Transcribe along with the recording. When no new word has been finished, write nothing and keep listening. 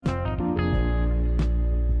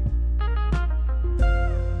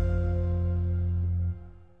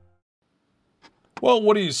Well,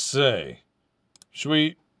 what do you say? Should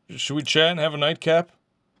we chat and have a nightcap?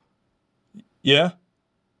 Yeah?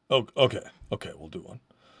 Oh, okay. Okay, we'll do one.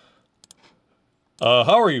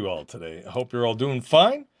 How are you all today? I hope you're all doing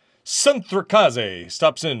fine. Sentrikaze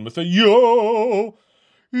stops in with a yo.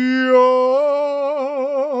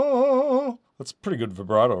 That's a pretty good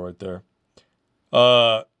vibrato right there.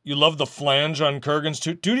 You love the flange on Kurgan's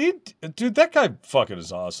too? Dude, that guy fucking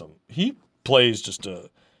is awesome. He plays just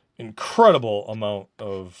a incredible amount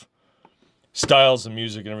of styles and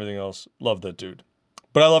music and everything else. Love that dude.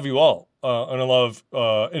 But I love you all. And I love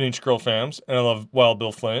NH Girl Fams. And I love Wild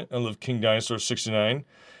Bill Flint. And I love King Dinosaur 69.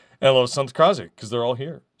 And I love Santa Krazik because they're all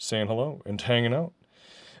here saying hello and hanging out.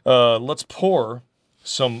 Let's pour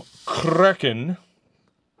some Kraken.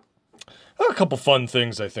 A couple fun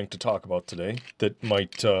things I think to talk about today that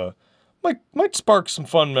might spark some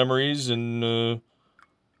fun memories, and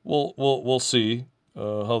we'll see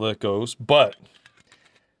how that goes. But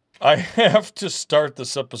I have to start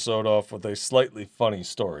this episode off with a slightly funny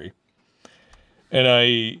story, and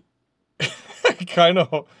I kind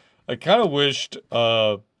of wished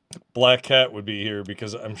Black Cat would be here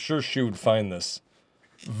because I'm sure she would find this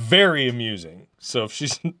very amusing. So if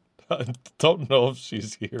she's, I don't know if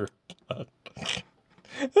she's here.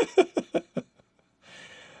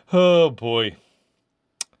 Oh boy.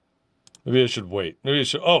 Maybe I should wait. Maybe I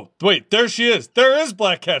should. Oh, wait, there she is. There is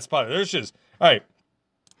Black Cat Spotted. There she is. All right.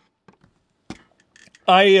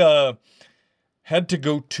 I had to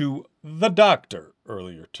go to the doctor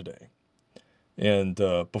earlier today. And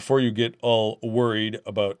before you get all worried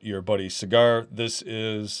about your buddy's cigar, this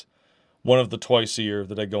is one of the twice a year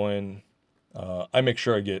that I go in. I make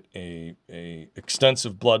sure I get a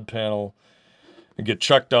extensive blood panel and get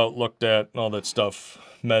checked out, looked at, and all that stuff.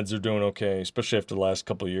 Meds are doing okay, especially after the last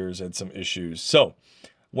couple of years. I had some issues. So,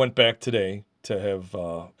 went back today to have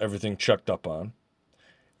everything checked up on.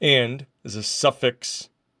 And as a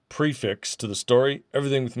prefix to the story,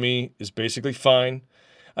 everything with me is basically fine.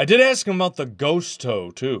 I did ask him about the ghost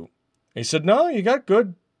toe, too. He said, no, you got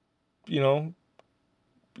good,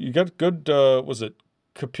 was it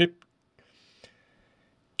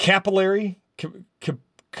capillary?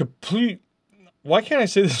 Complete. Why can't I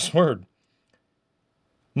say this word?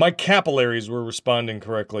 My capillaries were responding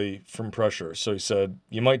correctly from pressure. So he said,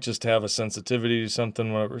 you might just have a sensitivity to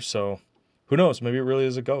something, whatever. So who knows? Maybe it really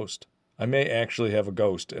is a ghost. I may actually have a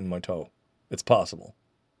ghost in my toe. It's possible.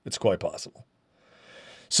 It's quite possible.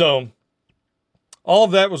 So all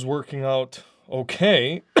of that was working out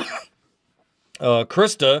okay.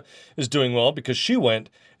 Krista is doing well because she went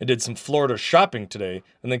and did some Florida shopping today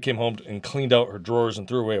and then came home and cleaned out her drawers and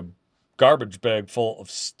threw away a garbage bag full of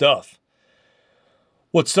stuff.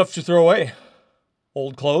 What stuff did you throw away?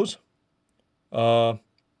 Old clothes?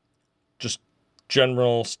 Just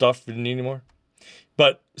general stuff you didn't need anymore?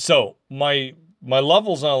 But, so, my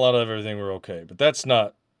levels on a lot of everything were okay, but that's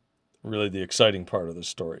not really the exciting part of the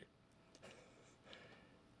story.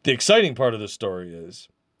 The exciting part of the story is,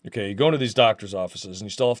 okay, you go into these doctor's offices and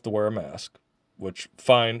you still have to wear a mask, which,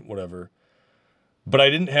 fine, whatever. But I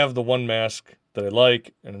didn't have the one mask that I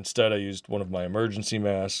like, and instead I used one of my emergency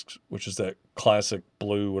masks, which is that classic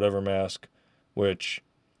blue whatever mask, which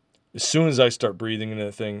as soon as I start breathing into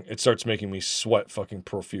that thing, it starts making me sweat fucking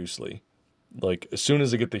profusely. Like, as soon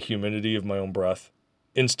as I get the humidity of my own breath,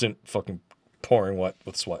 instant fucking pouring wet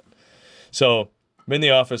with sweat. So, I'm in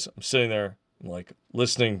the office, I'm sitting there, I'm like,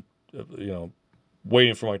 listening,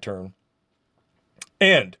 waiting for my turn.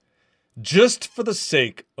 And just for the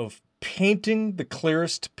sake of painting the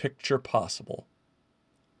clearest picture possible,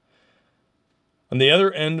 on the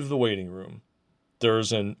other end of the waiting room,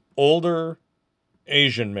 there's an older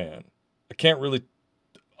Asian man.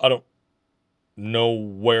 I don't know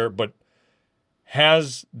where, but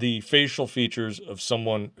has the facial features of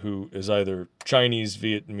someone who is either Chinese,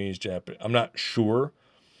 Vietnamese, Japanese. I'm not sure.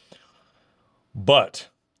 But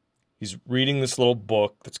he's reading this little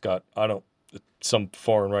book that's got, some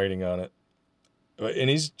foreign writing on it. And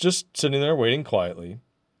he's just sitting there waiting quietly.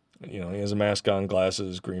 He has a mask on,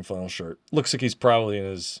 glasses, green flannel shirt. Looks like he's probably in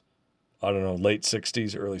his, late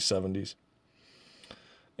 60s, early 70s.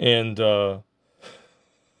 And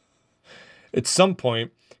at some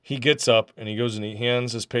point, he gets up and he goes and he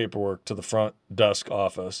hands his paperwork to the front desk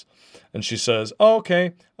office. And she says, oh,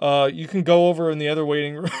 okay, you can go over in the other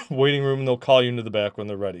waiting room and they'll call you into the back when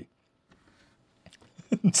they're ready.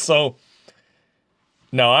 So,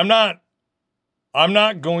 now I'm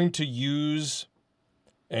not going to use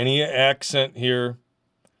any accent here,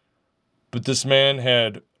 but this man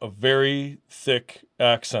had a very thick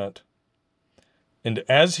accent. And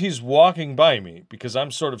as he's walking by me, because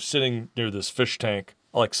I'm sort of sitting near this fish tank,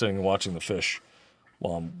 I like sitting and watching the fish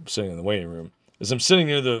while I'm sitting in the waiting room. As I'm sitting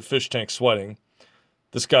near the fish tank sweating,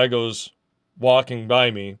 this guy goes walking by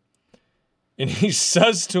me, and he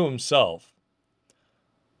says to himself,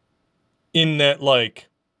 in that, like,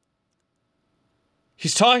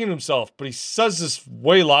 he's talking to himself, but he says this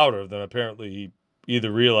way louder than apparently he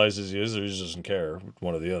either realizes he is or he just doesn't care,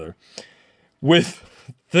 one or the other, with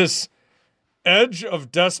this edge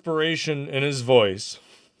of desperation in his voice.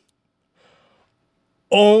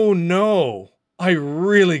 Oh no, I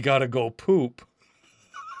really gotta go poop.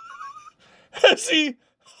 As he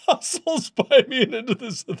hustles by me and into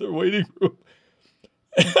this other waiting room.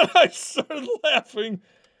 And I started laughing.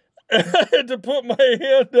 And I had to put my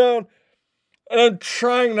hand down. And I'm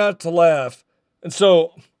trying not to laugh. And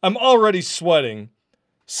so I'm already sweating.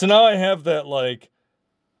 So now I have that, like,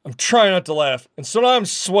 I'm trying not to laugh. And so now I'm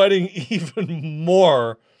sweating even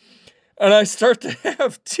more. And I start to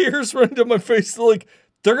have tears running down my face. Like,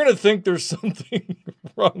 they're going to think there's something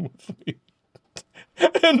wrong with me.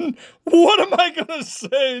 And what am I going to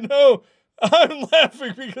say? No, I'm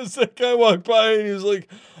laughing because that guy walked by and he was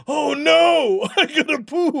like, oh no, I gotta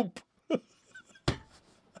poop.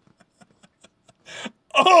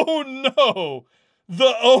 Oh no.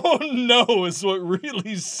 The oh no is what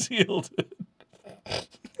really sealed it.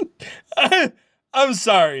 I'm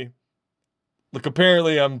sorry. Look,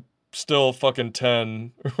 apparently I'm still fucking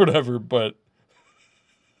 10 or whatever, but...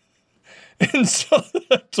 And so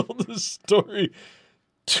I told this story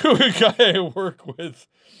to a guy I work with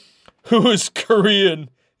who is Korean,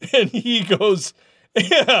 and he goes,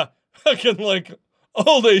 yeah, fucking like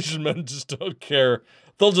old Asian men just don't care.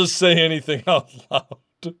 They'll just say anything out loud.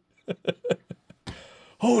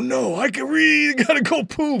 Oh no, I really gotta go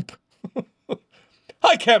poop.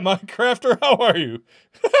 Hi, Cat Minecrafter, how are you?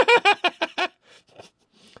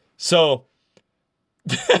 So,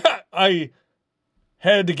 I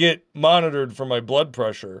had to get monitored for my blood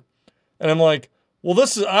pressure. And I'm like, well,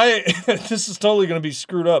 this is totally going to be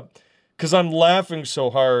screwed up because I'm laughing so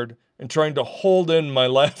hard and trying to hold in my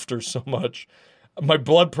laughter so much. My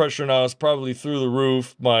blood pressure now is probably through the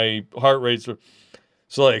roof. My heart rate's...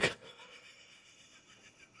 So, like...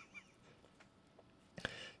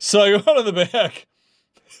 So I go out of the back.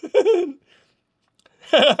 And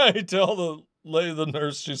I tell the lady, the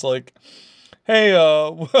nurse, she's like, hey,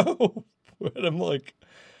 and I'm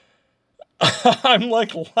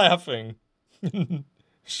like laughing.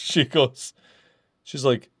 She goes, she's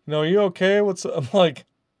like, no, are you okay? What's, I'm like,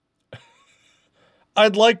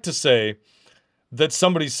 I'd like to say that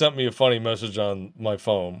somebody sent me a funny message on my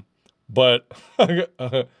phone, but,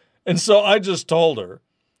 and so I just told her.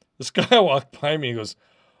 This guy walked by me and goes,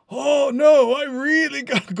 oh no, I really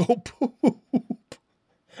gotta go poop.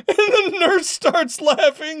 And the nurse starts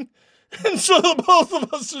laughing. And so the both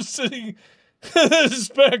of us are sitting in this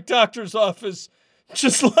back doctor's office,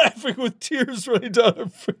 just laughing with tears running down our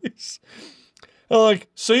face. I'm like,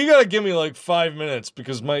 so you gotta give me like 5 minutes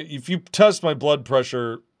because if you test my blood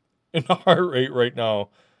pressure and heart rate right now,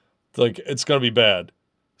 like it's gonna be bad.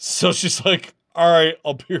 So she's like, all right,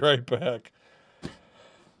 I'll be right back.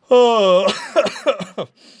 Oh,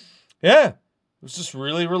 yeah, it was just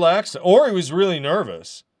really relaxed. Or he was really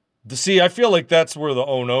nervous. See, I feel like that's where the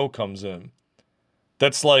oh no comes in.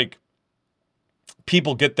 That's like,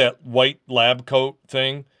 people get that white lab coat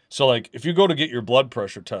thing. So like, if you go to get your blood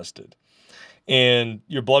pressure tested and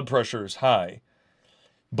your blood pressure is high,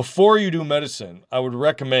 before you do medicine, I would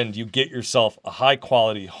recommend you get yourself a high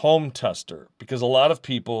quality home tester because a lot of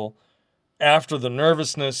people, after the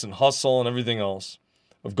nervousness and hustle and everything else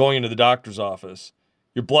of going into the doctor's office,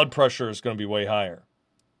 your blood pressure is going to be way higher.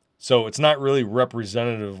 So it's not really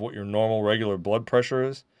representative of what your normal regular blood pressure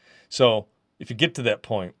is. So if you get to that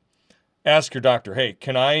point, ask your doctor, hey,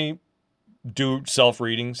 can I do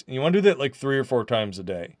self-readings? And you want to do that like 3 or 4 times a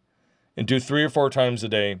day. And do 3 or 4 times a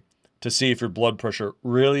day to see if your blood pressure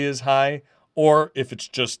really is high or if it's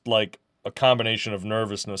just like a combination of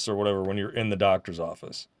nervousness or whatever when you're in the doctor's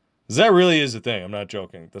office. Because that really is a thing. I'm not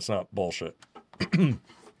joking. That's not bullshit.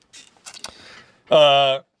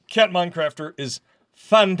 Cat Minecrafter is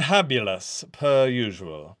fantabulous per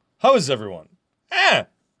usual. How is everyone? I'm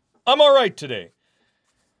all right today.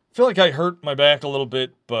 I feel like I hurt my back a little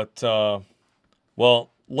bit, but,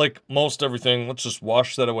 well, like most everything, let's just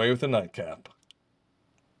wash that away with a nightcap.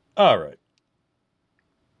 All right.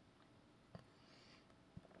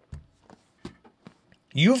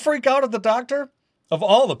 You freak out at the doctor? Of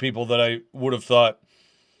all the people that I would have thought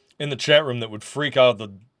in the chat room that would freak out at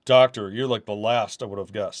the doctor, you're like the last I would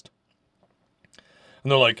have guessed.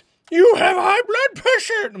 And they're like, you have high blood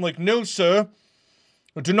pressure. And I'm like, no, sir.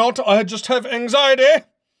 I do not. I just have anxiety.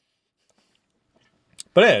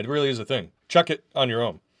 But yeah, it really is a thing. check it on your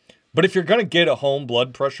own. But if you're going to get a home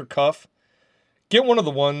blood pressure cuff, get one of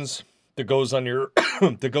the ones that goes on your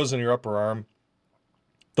that goes on your upper arm.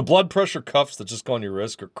 The blood pressure cuffs that just go on your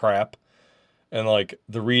wrist are crap. And, like,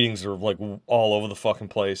 the readings are, like, all over the fucking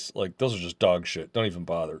place. Like, those are just dog shit. Don't even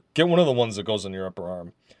bother. Get one of the ones that goes on your upper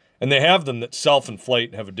arm. And they have them that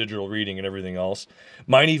self-inflate and have a digital reading and everything else.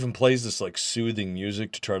 Mine even plays this, like, soothing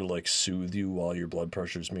music to try to, like, soothe you while your blood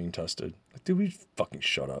pressure is being tested. Like, dude, we fucking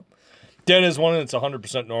shut up. Dad is one that's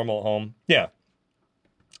 100% normal at home. Yeah.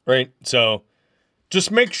 Right? So, just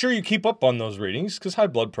make sure you keep up on those readings, because high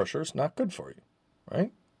blood pressure is not good for you.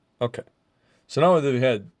 Right? Okay. So now that we've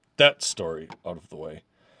had that story out of the way.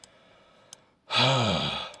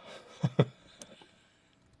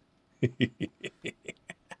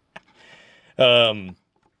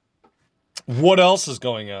 What else is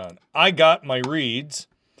going on? I got my reads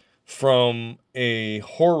from a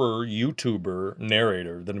horror YouTuber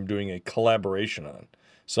narrator that I'm doing a collaboration on.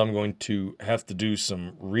 So I'm going to have to do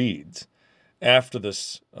some reads. After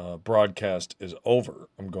this broadcast is over,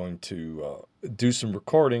 I'm going to do some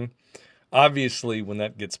recording. Obviously, when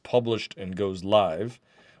that gets published and goes live,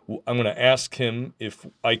 I'm going to ask him if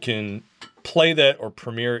I can play that or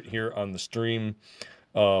premiere it here on the stream.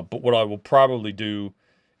 But what I will probably do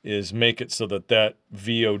is make it so that that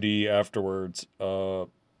VOD afterwards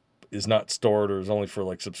is not stored or is only for,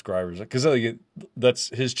 like, subscribers. Because that's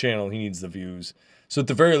his channel. He needs the views. So at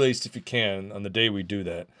the very least, if you can, on the day we do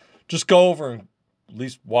that, just go over and at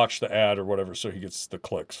least watch the ad or whatever so he gets the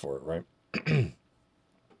clicks for it, right?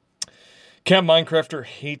 Camp Minecrafter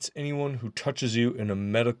hates anyone who touches you in a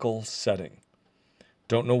medical setting.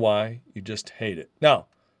 Don't know why, you just hate it. Now,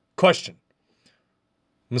 question.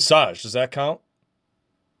 Massage, does that count?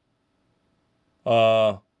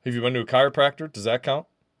 Have you been to a chiropractor? Does that count?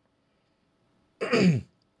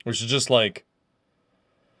 Which is just like,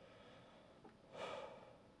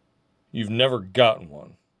 you've never gotten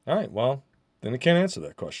one. All right, well, then I can't answer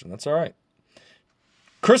that question. That's all right.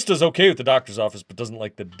 Krista's okay with the doctor's office, but doesn't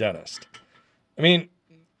like the dentist. I mean,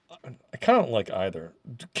 I kind of don't like either.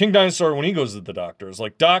 King Dinosaur, when he goes to the doctor, is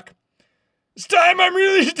like, Doc, it's time, I'm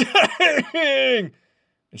really dying.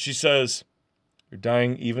 And she says, you're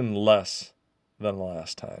dying even less than the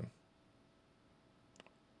last time.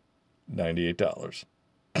 $98.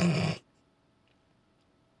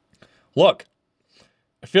 Look,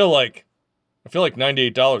 I feel like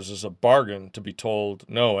 $98 is a bargain to be told,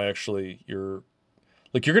 no, actually, you're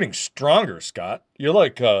getting stronger, Scott. You're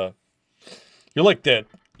like one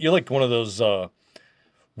of those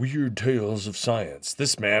weird tales of science.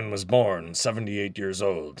 This man was born 78 years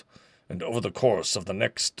old, and over the course of the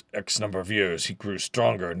next X number of years, he grew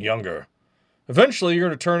stronger and younger. Eventually, you're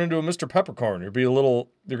going to turn into a Mr. Peppercorn. You're going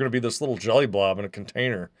to be this little jelly blob in a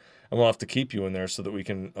container, and we'll have to keep you in there so that we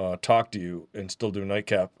can talk to you and still do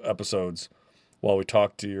Nightcap episodes while we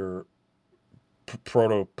talk to your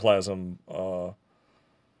protoplasm.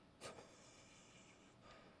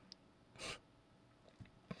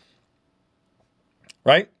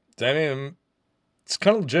 Right? I mean, it's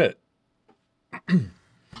kind of legit.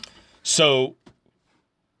 So,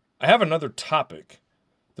 I have another topic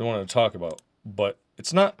that I want to talk about, but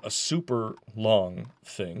it's not a super long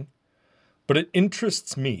thing, but it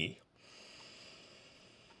interests me.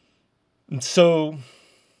 And so,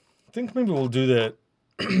 I think maybe we'll do that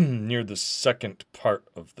near the second part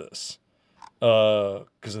of this,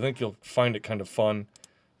 because I think you'll find it kind of fun.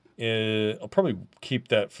 I'll probably keep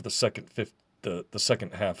that for the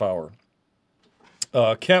second half hour.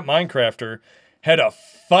 Camp Minecrafter had a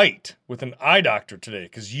fight with an eye doctor today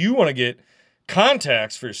because you want to get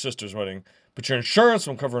contacts for your sister's wedding, but your insurance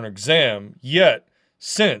won't cover an exam yet,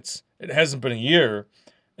 since it hasn't been a year,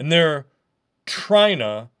 and they're trying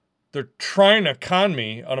to con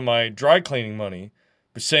me out of my dry cleaning money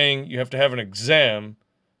by saying you have to have an exam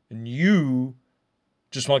and you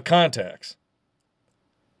just want contacts.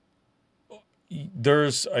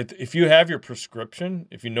 If you have your prescription,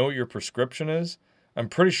 if you know what your prescription is, I'm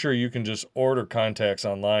pretty sure you can just order contacts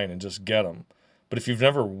online and just get them. But if you've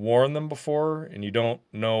never worn them before and you don't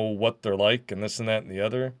know what they're like and this and that and the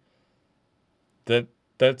other,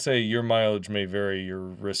 that's your mileage may vary. You're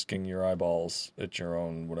risking your eyeballs at your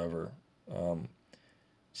own whatever.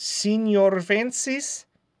 Signor Francis,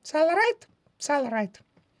 it's all right. It's all right.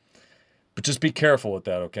 But just be careful with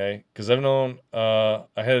that, okay? Because I've known, I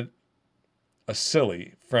had a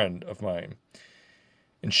silly friend of mine,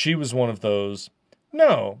 and she was one of those,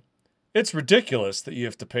 no, it's ridiculous that you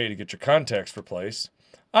have to pay to get your contacts replaced.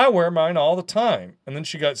 I wear mine all the time. And then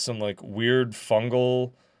she got some like weird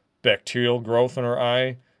fungal bacterial growth in her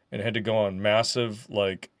eye and had to go on massive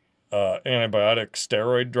like antibiotic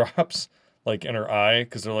steroid drops. like in her eye,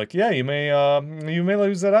 because they're like, yeah, you may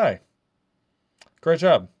lose that eye. Great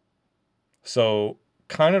job. So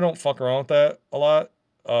kind of don't fuck around with that a lot.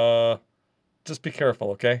 Just be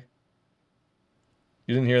careful, okay?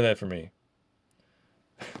 You didn't hear that from me.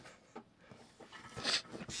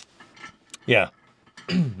 Yeah.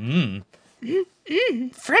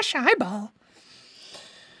 Fresh eyeball.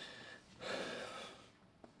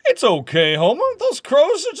 It's okay, Homer. Those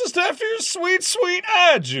crows are just after your sweet, sweet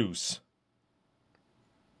eye juice.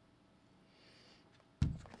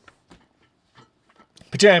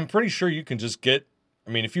 But yeah, I'm pretty sure you can just get, I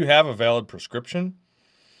mean, if you have a valid prescription,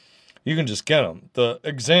 you can just get them. The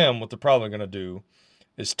exam, what they're probably going to do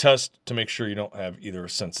is test to make sure you don't have either a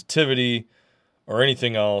sensitivity or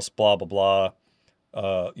anything else, blah, blah,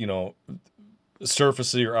 blah. The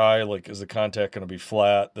surface of your eye, like, is the contact going to be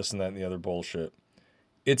flat, this and that and the other bullshit.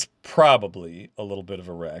 It's probably a little bit of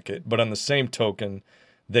a racket, but on the same token,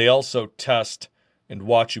 they also test and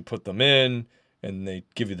watch you put them in, and they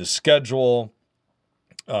give you the schedule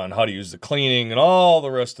on how to use the cleaning and all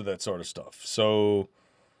the rest of that sort of stuff. So,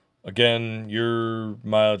 again, your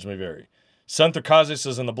mileage may vary. Senther Kaze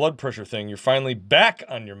says on the blood pressure thing, you're finally back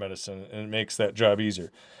on your medicine, and it makes that job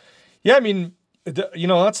easier. Yeah, I mean,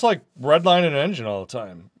 that's like redlining an engine all the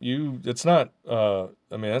time. That's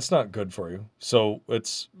not good for you. So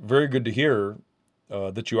it's very good to hear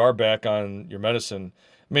that you are back on your medicine.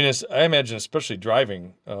 I mean, I imagine, especially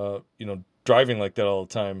driving, driving like that all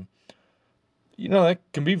the time, that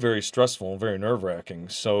can be very stressful and very nerve-wracking.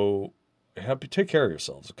 So take care of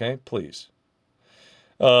yourselves, okay? Please.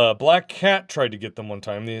 Black Cat tried to get them one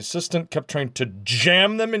time. The assistant kept trying to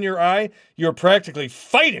jam them in your eye. You're practically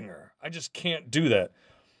fighting her. I just can't do that.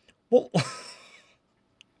 Well,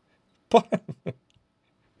 but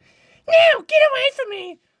No, get away from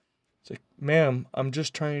me. It's like, ma'am, I'm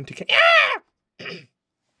just trying to. Ah!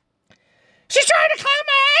 She's trying to climb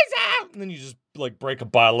my eyes out. And then you just like break a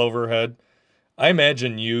bottle over her head. I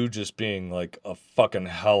imagine you just being like a fucking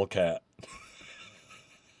hellcat.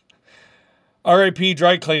 R.I.P.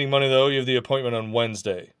 dry cleaning money, though. You have the appointment on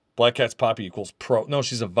Wednesday. Black Cat's Poppy equals pro. No,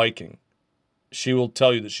 she's a Viking. She will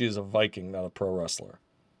tell you that she is a Viking, not a pro wrestler.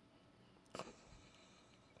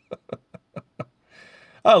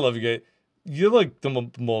 I love you guys. You're like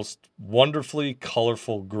the most wonderfully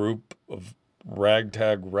colorful group of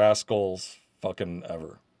ragtag rascals fucking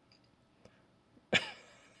ever.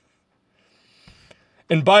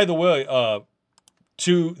 And by the way,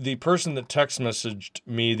 to the person that text messaged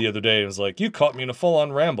me the other day and was like, you caught me in a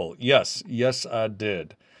full-on ramble. Yes, I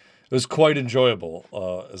did. It was quite enjoyable,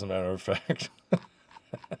 as a matter of fact.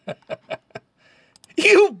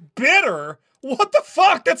 You bitter? What the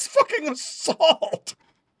fuck? That's fucking assault.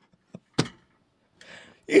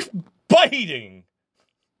 You're biting.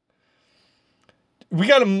 We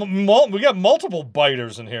got multiple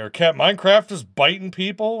biters in here. Cat Minecraft is biting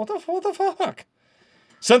people. What the fuck?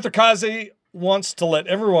 Senther Kaze wants to let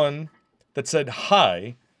everyone that said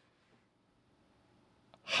hi,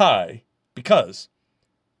 because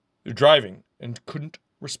they're driving and couldn't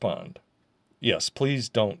respond. Yes, please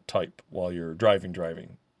don't type while you're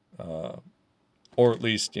driving. Or at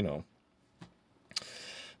least,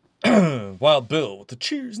 Wild Bill with the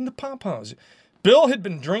cheers and the pom-poms. Bill had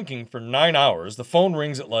been drinking for 9 hours. The phone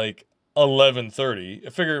rings at like 11:30.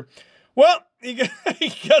 I figure, well, he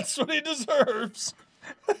gets what he deserves.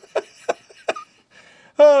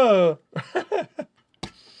 Oh.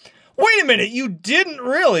 Wait a minute, you didn't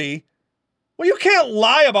really? Well, you can't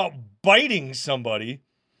lie about biting somebody.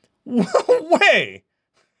 Way.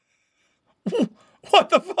 What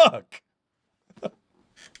the fuck?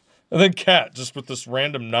 And then Cat, just with this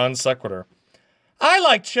random non sequitur. I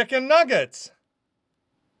like chicken nuggets.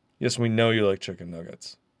 Yes, we know you like chicken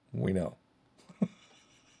nuggets. We know.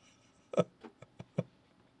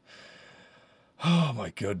 Oh my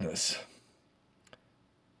goodness.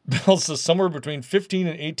 Bill says somewhere between 15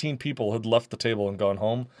 and 18 people had left the table and gone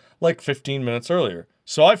home like 15 minutes earlier.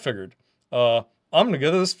 So I figured, I'm going to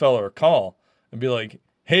give this fella a call and be like,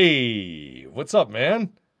 hey, what's up,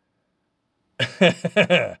 man?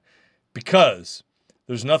 Because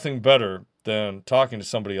there's nothing better than talking to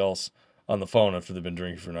somebody else on the phone after they've been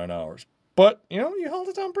drinking for 9 hours. But, you held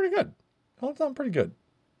it down pretty good.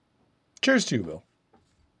 Cheers to you, Bill.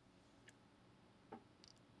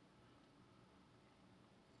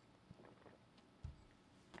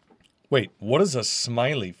 Wait, what is a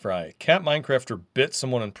smiley fry? Cat Minecrafter bit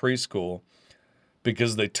someone in preschool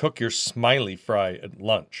because they took your smiley fry at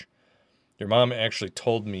lunch. Your mom actually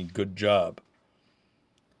told me good job.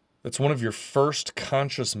 That's one of your first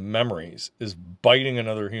conscious memories, is biting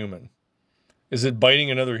another human. Is it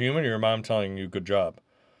biting another human or your mom telling you good job?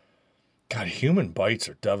 God, human bites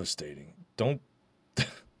are devastating. Don't,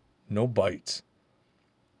 no bites.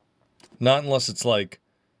 Not unless it's like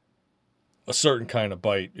a certain kind of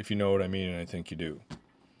bite, if you know what I mean, and I think you do.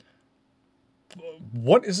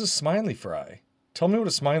 What is a smiley fry? Tell me what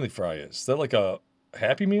a smiley fry is. Is that like a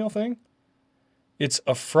Happy Meal thing? It's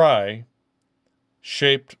a fry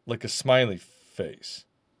shaped like a smiley face.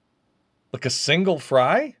 Like a single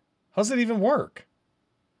fry? How's that even work?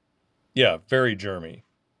 Yeah, very germy.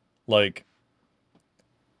 Like,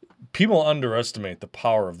 people underestimate the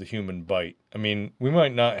power of the human bite. I mean, we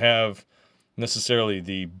might not have necessarily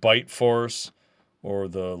the bite force or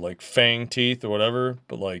the like fang teeth or whatever,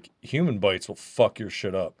 but like human bites will fuck your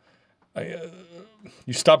shit up.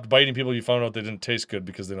 You stopped biting people, you found out they didn't taste good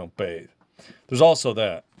because they don't bathe. There's also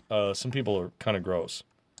that. Some people are kind of gross.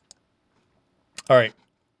 All right,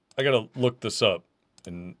 I gotta look this up,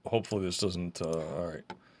 and hopefully this doesn't. All right.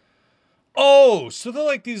 Oh, so they're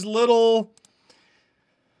like these little.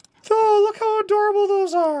 Oh, look how adorable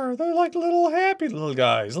those are. They're like little happy little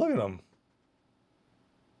guys. Look at them.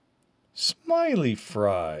 Smiley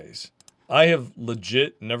fries. I have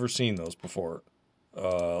legit never seen those before.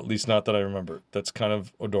 At least not that I remember. That's kind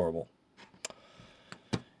of adorable.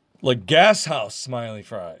 Like Gas House smiley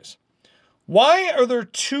fries. Why are there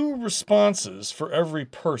 2 responses for every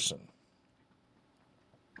person?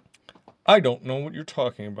 I don't know what you're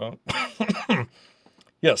talking about.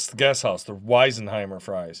 Yes, the Gas House. The Weisenheimer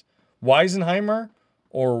fries. Weisenheimer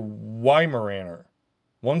or Weimaraner?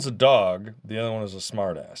 One's a dog. The other one is a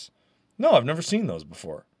smartass. No, I've never seen those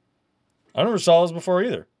before. I never saw those before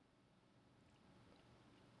either.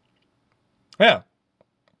 Yeah.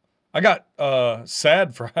 I got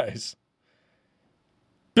sad fries.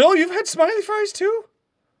 Bill, you've had smiley fries too?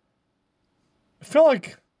 I feel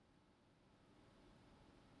like...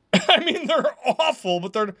 I mean, they're awful,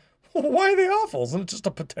 but they're... Why are they awful? Isn't it just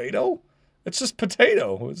a potato? It's just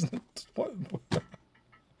potato, isn't it? What?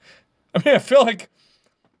 I mean, I feel like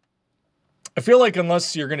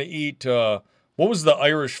unless you're gonna eat... what was the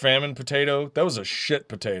Irish famine potato? That was a shit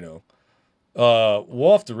potato.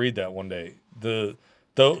 We'll have to read that one day.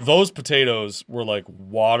 Those potatoes were like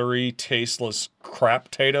watery, tasteless crap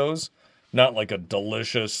potatoes, not like a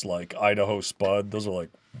delicious like Idaho Spud. Those are like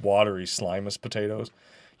watery, slimeous potatoes.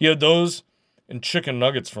 You had those and chicken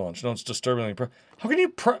nuggets for lunch. No, it's disturbingly. How can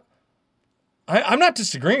you? I'm not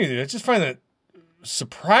disagreeing with you. I just find that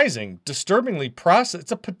surprising, disturbingly processed.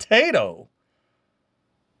 It's a potato.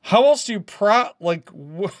 How else do you like?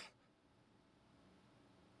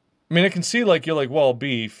 I mean, I can see like you're like, well,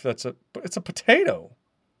 beef. But it's a potato.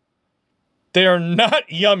 They are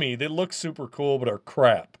not yummy. They look super cool, but are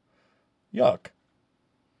crap. Yuck.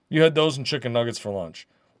 You had those and chicken nuggets for lunch.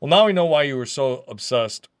 Well, now we know why you were so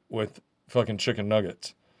obsessed with fucking chicken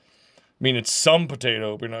nuggets. I mean, it's some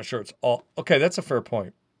potato, but you're not sure it's all. Okay, that's a fair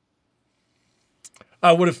point.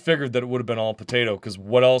 I would have figured that it would have been all potato, because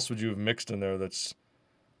what else would you have mixed in there that's,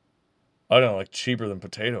 I don't know, like cheaper than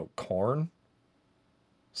potato? Corn?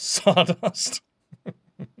 Sawdust?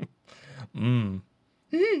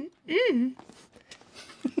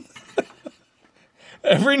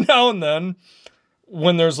 Every now and then,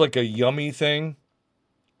 when there's like a yummy thing,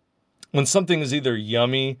 when something is either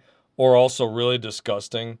yummy or also really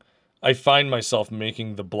disgusting, I find myself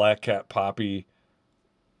making the Black Cat Poppy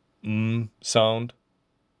sound.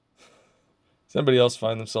 Does anybody else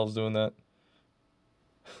find themselves doing that?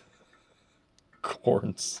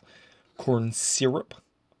 Corn syrup.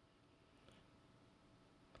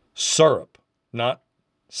 Syrup, not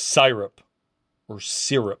syrup or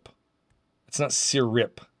syrup. It's not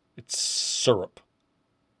syrup. It's syrup.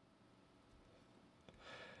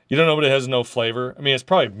 You don't know, but it has no flavor. I mean, it's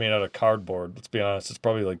probably made out of cardboard. Let's be honest. It's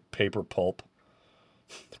probably like paper pulp.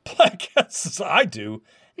 Black Cat says, I do.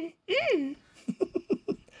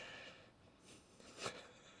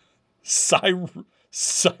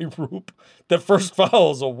 Syrup. That first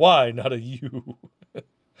vowel is a Y, not a U.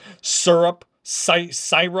 Syrup.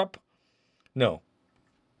 Syrup. No.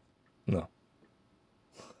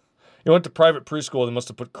 You went to private preschool, they must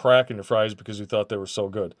have put crack in your fries because you thought they were so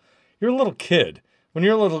good. You're a little kid. When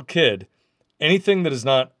you're a little kid, anything that is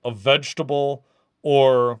not a vegetable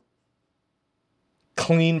or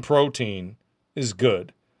clean protein is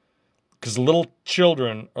good. Because little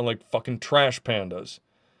children are like fucking trash pandas.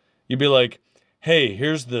 You'd be like, hey,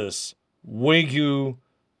 here's this Wagyu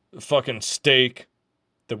fucking steak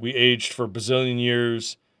that we aged for a bazillion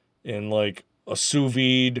years in like a sous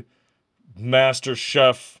vide master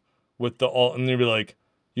chef with the all, and they'd be like,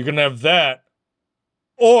 you can have that,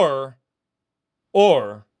 or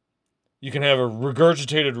you can have a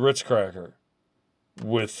regurgitated Ritz cracker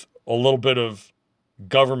with a little bit of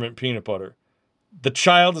government peanut butter. The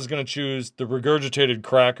child is going to choose the regurgitated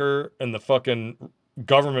cracker and the fucking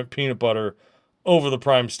government peanut butter over the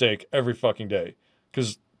prime steak every fucking day.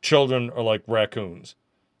 Because children are like raccoons.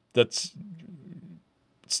 It's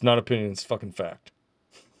not opinion, it's fucking fact.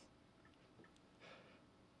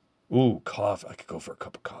 Ooh, coffee. I could go for a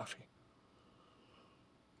cup of coffee.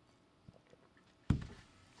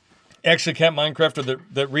 Actually, Cat Minecrafter,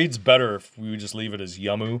 that reads better if we would just leave it as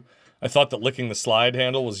Yumu. I thought that licking the slide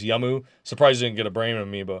handle was Yumu. Surprised you didn't get a brain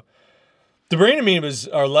amoeba. The brain amoebas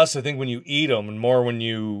are less, I think, when you eat them, and more when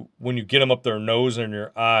you get them up their nose and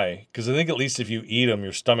your eye. Because I think at least if you eat them,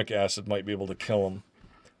 your stomach acid might be able to kill them.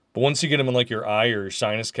 But once you get them in like your eye or your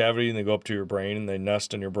sinus cavity, and they go up to your brain and they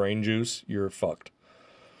nest in your brain juice, you're fucked.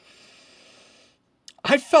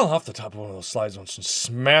 I fell off the top of one of those slides once and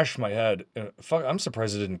smashed my head. I'm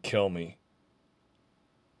surprised it didn't kill me.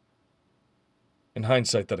 In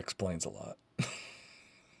hindsight, that explains a lot.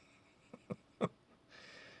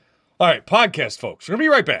 All right, podcast folks. We're going to be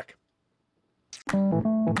right back.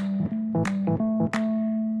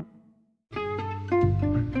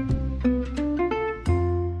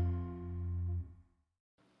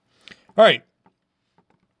 All right.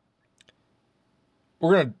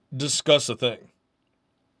 We're going to discuss a thing.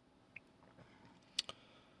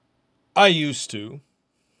 I used to,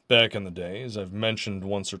 back in the day, as I've mentioned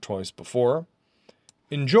once or twice before,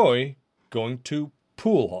 enjoy going to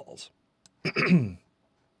pool halls.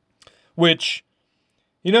 Which,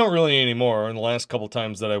 you don't really anymore. In the last couple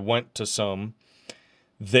times that I went to some,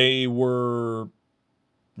 they were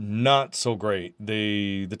not so great.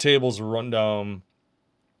 The tables were run down.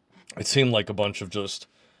 It seemed like a bunch of just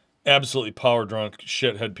absolutely power drunk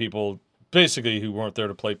shithead people, basically who weren't there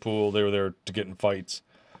to play pool. They were there to get in fights.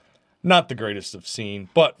 Not the greatest I've seen,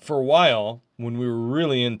 but for a while, when we were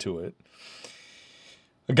really into it,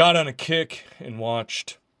 I got on a kick and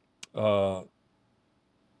watched The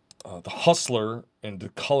Hustler and The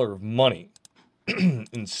Color of Money.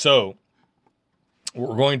 And so, what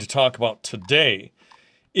we're going to talk about today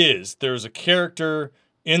is there's a character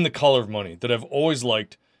in The Color of Money that I've always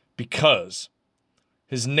liked because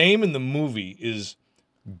his name in the movie is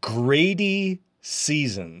Grady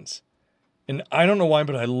Seasons. And I don't know why,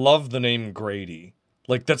 but I love the name Grady.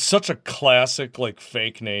 Like, that's such a classic, like,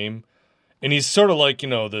 fake name. And he's sort of like,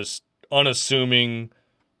 this unassuming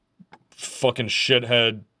fucking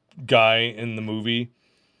shithead guy in the movie.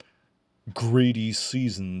 Grady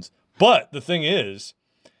Seasons. But the thing is,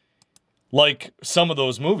 like some of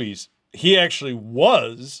those movies, he actually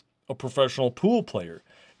was a professional pool player,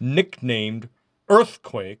 nicknamed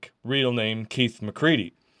Earthquake, real name Keith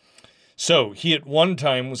McCready. So, he at one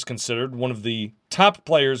time was considered one of the top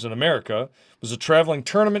players in America, was a traveling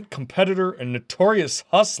tournament competitor and notorious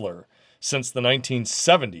hustler since the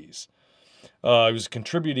 1970s. He was a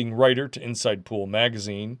contributing writer to Inside Pool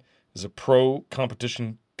magazine, is a pro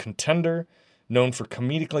competition contender, known for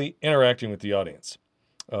comedically interacting with the audience.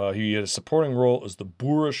 He had a supporting role as the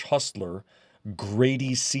boorish hustler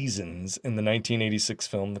Grady Seasons in the 1986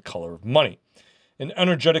 film The Color of Money. An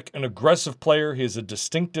energetic and aggressive player, he has a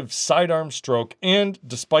distinctive sidearm stroke and,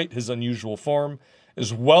 despite his unusual form,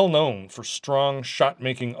 is well known for strong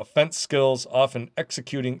shot-making offense skills, often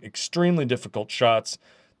executing extremely difficult shots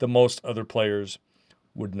that most other players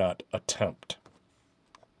would not attempt.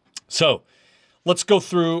 So, let's go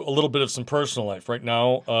through a little bit of some personal life. Right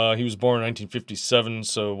now, he was born in 1957,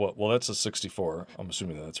 so what? Well, that's a 64. I'm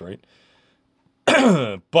assuming that's right.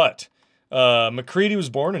 But McCready was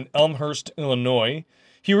born in Elmhurst, Illinois.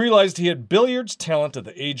 He realized he had billiards talent at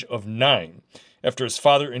the age of 9 after his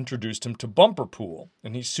father introduced him to bumper pool,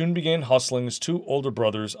 and he soon began hustling his two older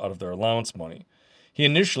brothers out of their allowance money. He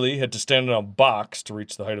initially had to stand on a box to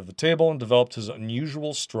reach the height of the table and developed his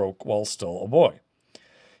unusual stroke while still a boy.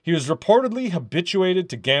 He was reportedly habituated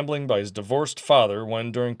to gambling by his divorced father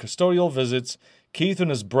when, during custodial visits, Keith and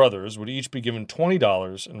his brothers would each be given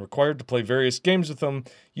 $20 and required to play various games with him,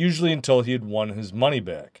 usually until he had won his money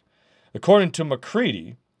back. According to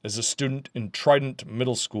McCready, as a student in Trident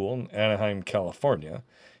Middle School in Anaheim, California,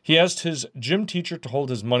 he asked his gym teacher to hold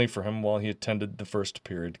his money for him while he attended the first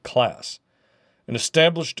period class. An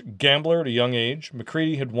established gambler at a young age,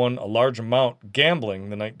 McCready had won a large amount gambling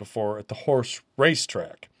the night before at the horse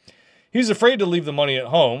racetrack. He was afraid to leave the money at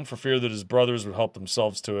home for fear that his brothers would help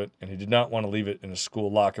themselves to it, and he did not want to leave it in a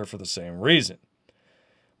school locker for the same reason.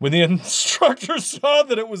 When the instructor saw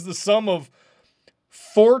that it was the sum of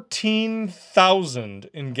 $14,000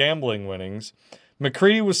 in gambling winnings,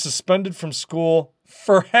 McCready was suspended from school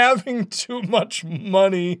for having too much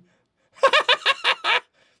money.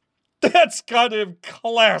 That's kind of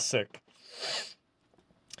classic.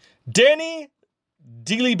 Danny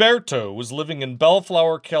Diliberto was living in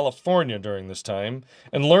Bellflower, California during this time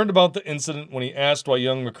and learned about the incident when he asked why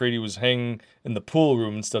young McCready was hanging in the pool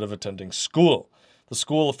room instead of attending school. The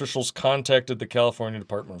school officials contacted the California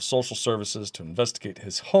Department of Social Services to investigate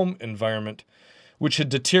his home environment, which had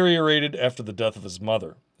deteriorated after the death of his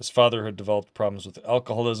mother. His father had developed problems with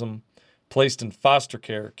alcoholism. Placed in foster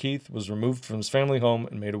care, Keith was removed from his family home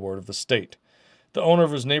and made a ward of the state. The owner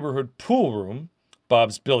of his neighborhood pool room,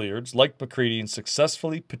 Bob's Billiards, liked McCready and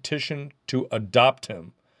successfully petitioned to adopt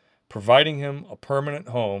him, providing him a permanent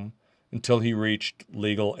home until he reached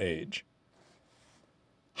legal age.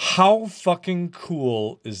 How fucking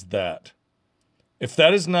cool is that? If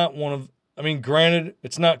that is not one of... I mean, granted,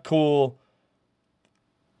 it's not cool.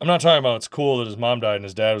 I'm not talking about it's cool that his mom died and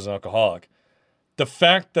his dad was an alcoholic. The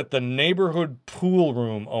fact that the neighborhood pool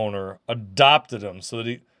room owner adopted him so that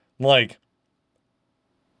he... Like...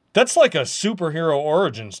 That's like a superhero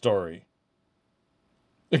origin story.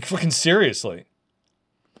 Like, fucking seriously.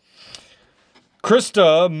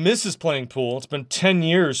 Krista misses playing pool. It's been 10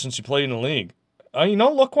 years since you played in the league.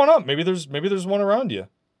 Look one up. Maybe there's one around you.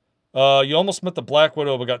 You almost met the Black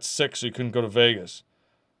Widow but got sick so you couldn't go to Vegas.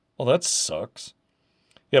 Well, that sucks.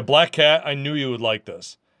 Yeah, Black Cat, I knew you would like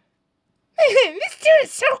this. This dude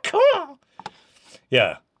is so cool.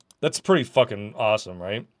 Yeah, that's pretty fucking awesome,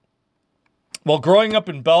 right? While growing up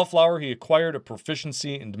in Bellflower, he acquired a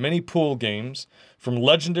proficiency in many pool games from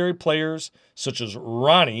legendary players such as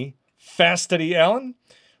Ronnie Fast Eddie Allen,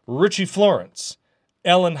 Richie Florence,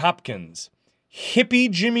 Alan Hopkins,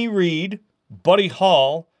 Hippie Jimmy Reed, Buddy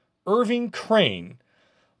Hall, Irving Crane,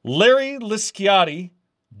 Larry Lisciati,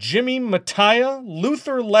 Jimmy Mattia,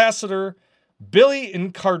 Luther Lassiter, Billy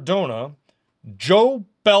Incardona, Joe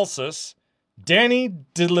Belsis, Danny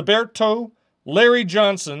DiLiberto, Larry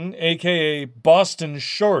Johnson, a.k.a. Boston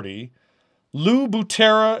Shorty, Lou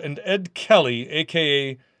Butera, and Ed Kelly,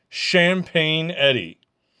 a.k.a. Champagne Eddie.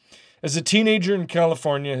 As a teenager in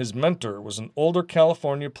California, his mentor was an older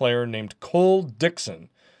California player named Cole Dixon,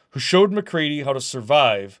 who showed McCready how to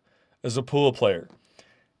survive as a pool player.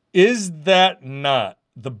 Is that not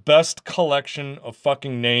the best collection of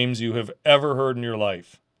fucking names you have ever heard in your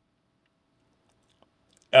life?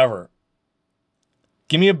 Ever.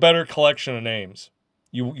 Give me a better collection of names.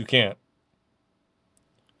 You can't.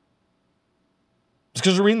 It's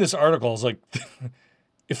because reading this article is like,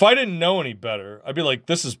 if I didn't know any better, I'd be like,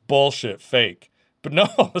 this is bullshit, fake. But no,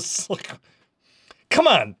 it's like, come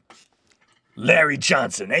on. Larry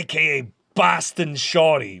Johnson, a.k.a. Boston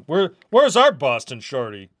Shorty. Where's our Boston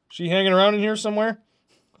Shorty? She hanging around in here somewhere?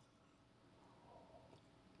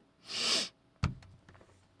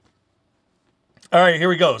 All right, here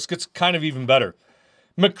we go. This gets kind of even better.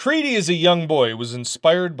 McCready, as a young boy, was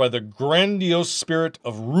inspired by the grandiose spirit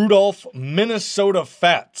of Rudolph Minnesota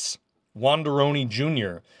Fats Wanderoni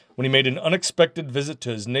Jr. when he made an unexpected visit to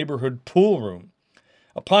his neighborhood pool room.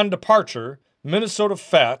 Upon departure, Minnesota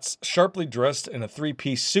Fats, sharply dressed in a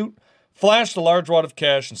three-piece suit, flashed a large wad of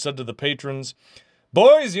cash and said to the patrons,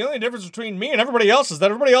 "Boys, the only difference between me and everybody else is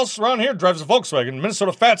that everybody else around here drives a Volkswagen.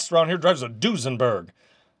 Minnesota Fats around here drives a Duesenberg."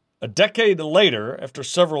 A decade later, after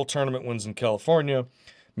several tournament wins in California,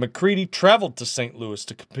 McCready traveled to St. Louis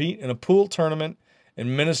to compete in a pool tournament,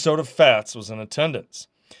 and Minnesota Fats was in attendance.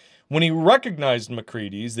 When he recognized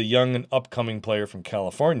McCready as the young and upcoming player from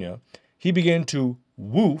California, he began to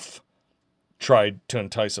woof, tried to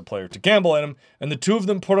entice a player to gamble at him, and the two of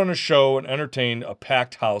them put on a show and entertained a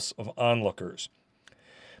packed house of onlookers.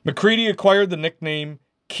 McCready acquired the nickname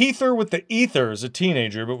Keither with the Ether as a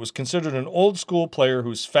teenager, but was considered an old-school player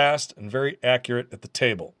who's fast and very accurate at the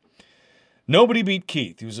table. Nobody beat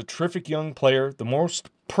Keith. He was a terrific young player, the most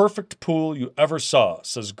perfect pool you ever saw,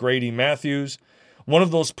 says Grady Matthews, one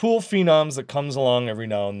of those pool phenoms that comes along every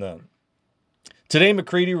now and then. Today,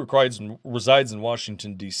 McCready resides in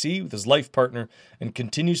Washington, D.C. with his life partner and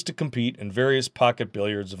continues to compete in various pocket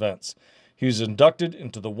billiards events. He was inducted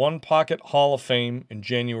into the One Pocket Hall of Fame in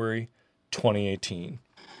January 2018.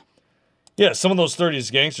 Yeah, some of those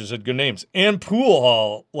 30s gangsters had good names. And Pool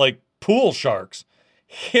Hall, like Pool Sharks.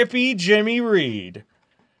 Hippie Jimmy Reed.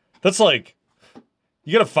 That's like,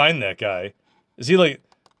 you gotta find that guy. Is he like,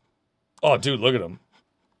 oh, dude, look at him.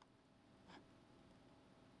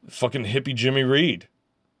 Fucking Hippie Jimmy Reed.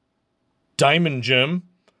 Diamond Jim.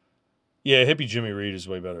 Yeah, Hippie Jimmy Reed is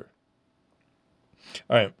way better.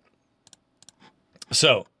 All right.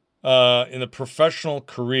 So, in the professional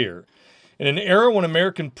career, in an era when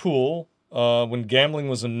American pool, when gambling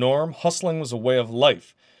was a norm, hustling was a way of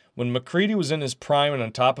life. When McCready was in his prime and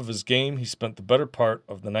on top of his game, he spent the better part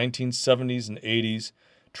of the 1970s and 80s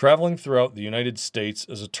traveling throughout the United States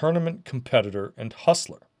as a tournament competitor and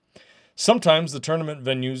hustler. Sometimes the tournament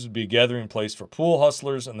venues would be a gathering place for pool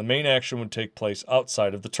hustlers, and the main action would take place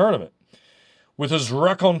outside of the tournament. With his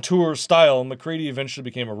raconteur style, McCready eventually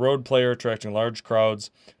became a road player, attracting large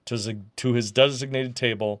crowds to his designated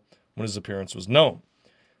table when his appearance was known.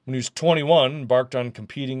 When he was 21, embarked on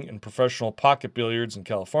competing in professional pocket billiards in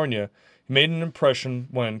California, he made an impression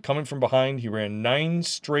when, coming from behind, he ran 9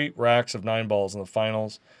 straight racks of 9 balls in the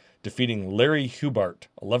finals, defeating Larry Hubart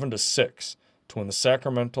 11-6 to win the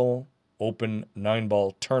Sacramento Open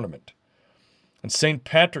 9-ball tournament. On St.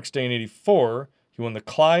 Patrick's Day in '84, he won the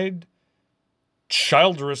Clyde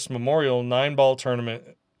Childress Memorial 9-ball tournament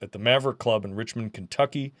at the Maverick Club in Richmond,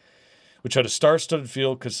 Kentucky, which had a star-studded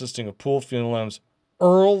field consisting of pool phenoms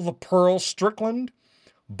Earl the Pearl Strickland,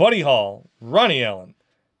 Buddy Hall, Ronnie Allen,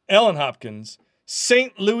 Alan Hopkins,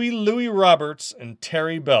 St. Louis Roberts, and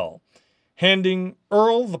Terry Bell, handing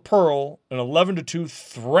Earl the Pearl an 11-2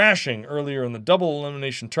 thrashing earlier in the double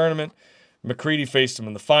elimination tournament. McCready faced him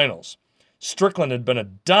in the finals. Strickland had been a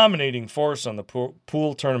dominating force on the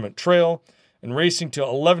pool tournament trail, and racing to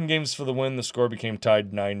 11 games for the win, the score became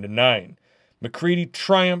tied 9-9. McCready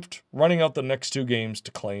triumphed, running out the next 2 games to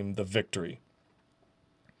claim the victory.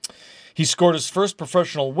 He scored his first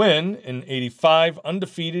professional win in '85,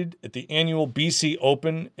 undefeated at the annual BC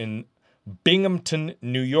Open in Binghamton,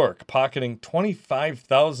 New York, pocketing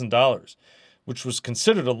 $25,000, which was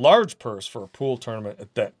considered a large purse for a pool tournament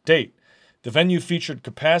at that date. The venue featured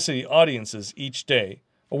capacity audiences each day.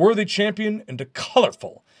 A worthy champion and a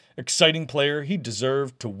colorful, exciting player, he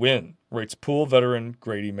deserved to win, writes pool veteran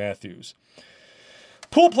Grady Matthews.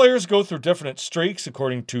 Pool players go through definite streaks,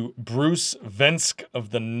 according to Bruce Vensk of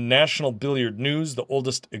the National Billiard News, the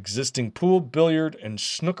oldest existing pool, billiard, and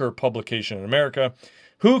snooker publication in America.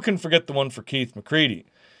 Who can forget the one for Keith McCready?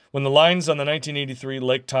 When the lines on the 1983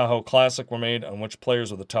 Lake Tahoe Classic were made on which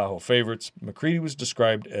players were the Tahoe favorites, McCready was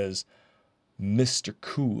described as Mr.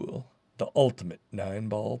 Cool, the ultimate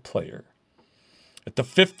 9-ball player. At the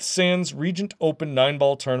 5th Sands Regent Open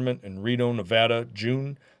 9-ball tournament in Reno, Nevada,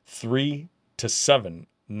 June 3-7,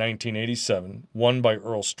 1987, won by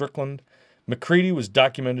Earl Strickland, McCready was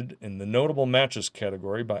documented in the notable matches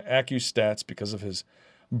category by AccuStats because of his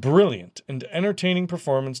brilliant and entertaining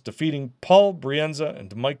performance, defeating Paul Brienza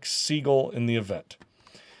and Mike Siegel in the event.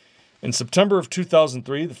 In September of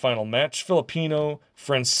 2003, the final match, Filipino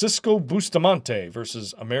Francisco Bustamante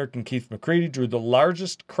versus American Keith McCready, drew the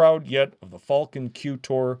largest crowd yet of the Falcon Cue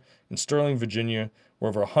Tour in Sterling, Virginia, where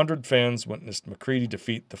over 100 fans witnessed McCready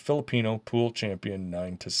defeat the Filipino pool champion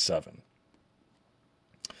 9-7.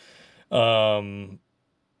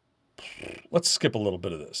 Let's skip a little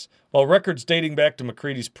bit of this. While records dating back to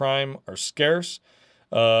McCready's prime are scarce,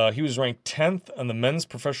 he was ranked 10th on the men's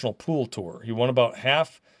professional pool tour. He won about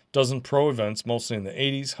half dozen pro events, mostly in the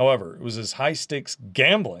 80s. However, it was his high-stakes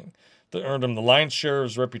gambling that earned him the lion's share of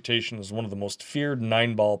his reputation as one of the most feared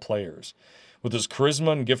 9-ball players. With his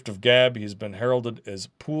charisma and gift of gab, he has been heralded as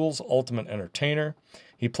pool's ultimate entertainer.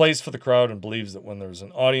 He plays for the crowd and believes that when there's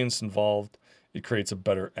an audience involved, it creates a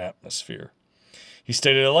better atmosphere. He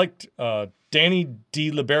stated, Danny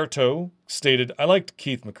DiLiberto stated, I liked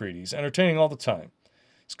Keith McCready. He's entertaining all the time.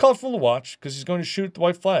 He's colorful to watch because he's going to shoot the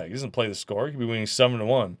white flag. He doesn't play the score. He could be winning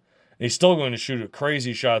 7-1. And he's still going to shoot a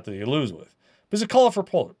crazy shot that he lose with. But he's a colorful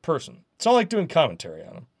person. It's not like doing commentary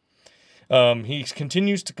on him. He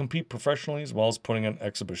continues to compete professionally as well as putting on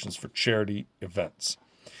exhibitions for charity events.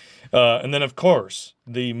 And then, of course,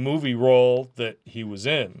 the movie role that he was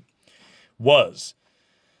in was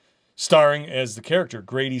starring as the character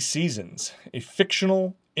Grady Seasons, a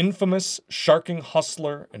fictional, infamous sharking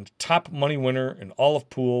hustler and top money winner in all of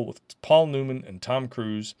pool with Paul Newman and Tom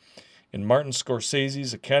Cruise in Martin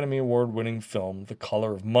Scorsese's Academy Award-winning film The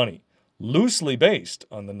Color of Money, loosely based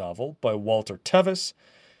on the novel by Walter Tevis.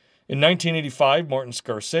 In 1985, Martin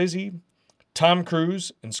Scorsese, Tom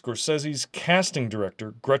Cruise, and Scorsese's casting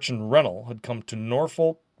director Gretchen Rennell had come to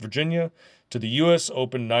Norfolk, Virginia, to the U.S.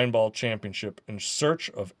 Open 9-ball championship in search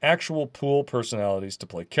of actual pool personalities to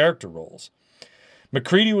play character roles.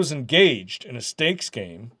 McCready was engaged in a stakes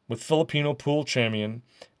game with Filipino pool champion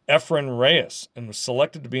Efren Reyes and was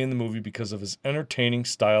selected to be in the movie because of his entertaining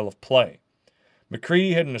style of play.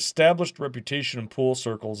 McCready had an established reputation in pool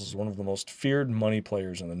circles as one of the most feared money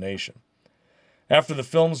players in the nation. After the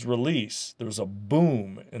film's release, there was a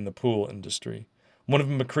boom in the pool industry. One of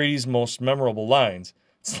McCready's most memorable lines,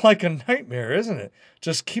 "It's like a nightmare, isn't it?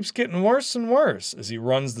 Just keeps getting worse and worse," as he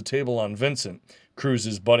runs the table on Vincent,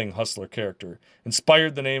 Cruise's budding hustler character,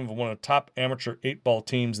 inspired the name of one of the top amateur 8-ball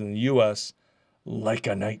teams in the U.S., Like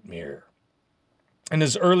a Nightmare. In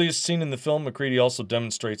his earliest scene in the film, McCready also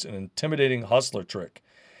demonstrates an intimidating hustler trick.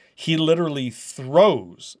 He literally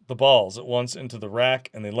throws the balls at once into the rack,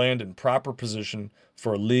 and they land in proper position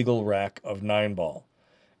for a legal rack of 9-ball.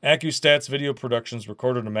 AccuStats Video Productions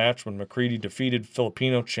recorded a match when McCready defeated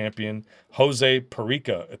Filipino champion Jose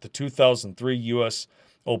Perica at the 2003 U.S.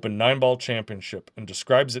 Open 9-ball championship and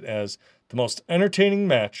describes it as the most entertaining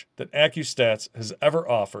match that AccuStats has ever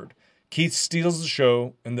offered. Keith steals the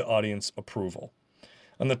show and the audience approval.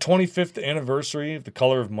 On the 25th anniversary of The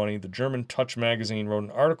Color of Money, the German Touch magazine wrote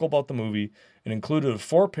an article about the movie and included a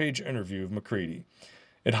 4-page interview of McCready.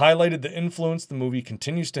 It highlighted the influence the movie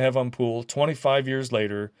continues to have on pool 25 years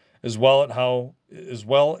later, as well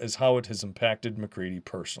as how it has impacted McCready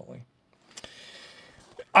personally.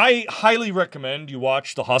 I highly recommend you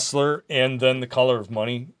watch The Hustler and then The Color of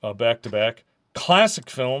Money back to back. Classic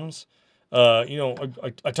films. I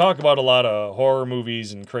talk about a lot of horror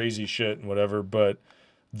movies and crazy shit and whatever, but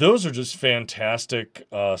those are just fantastic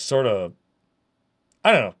sort of,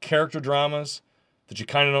 I don't know, character dramas that you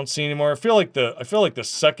kind of don't see anymore. I feel like the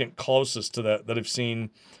second closest to that I've seen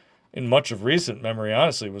in much of recent memory,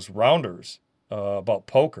 honestly, was Rounders, about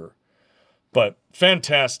poker. But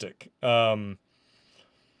fantastic.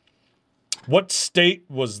 What state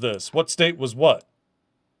was this? What state was what?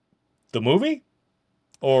 The movie?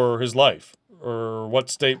 Or his life? Or what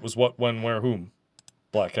state was what, when, where, whom?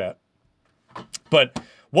 Black Hat. But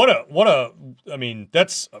I mean,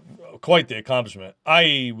 that's quite the accomplishment.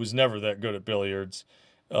 I was never that good at billiards.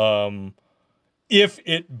 If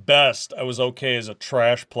at best I was okay as a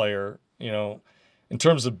trash player, in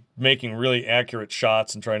terms of making really accurate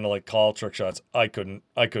shots and trying to like call trick shots, I couldn't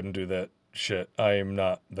do that shit. I am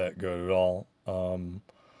not that good at all. I don't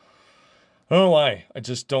know why. I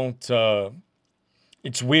just don't,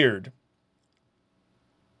 it's weird.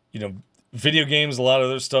 Video games, a lot of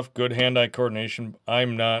other stuff, good hand-eye coordination.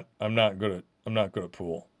 I'm not good at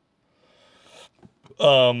pool.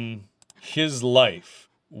 His life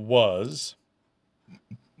was,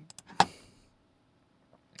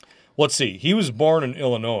 let's see, he was born in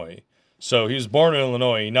Illinois. So he was born in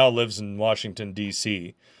Illinois. He now lives in Washington,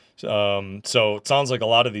 D.C. So it sounds like a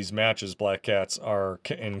lot of these matches, Black Cats, are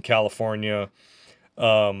in California.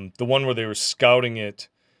 The one where they were scouting it,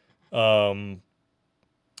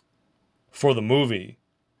 for the movie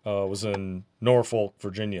was in Norfolk,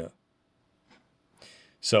 Virginia.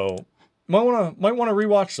 So might want to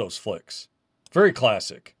rewatch those flicks. Very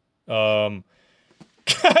classic. Krista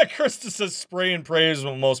says spray and pray is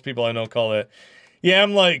what most people I know call it. Yeah,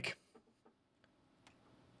 I'm like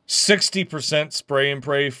 60% spray and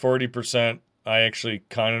pray, 40% I actually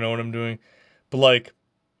kind of know what I'm doing. But like,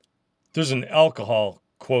 there's an alcohol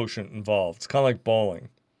quotient involved. It's kind of like bowling.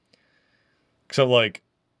 Except like,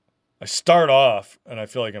 I start off and I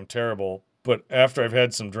feel like I'm terrible, but after I've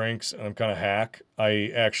had some drinks and I'm kind of hack,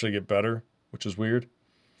 I actually get better, which is weird.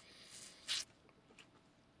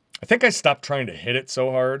 I think I stopped trying to hit it so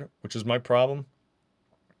hard, which is my problem.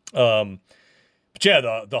 But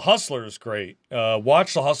yeah, the Hustler is great.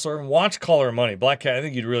 Watch The Hustler and watch Color of Money. Black Cat, I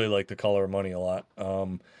think you'd really like The Color of Money a lot.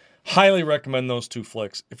 Highly recommend those two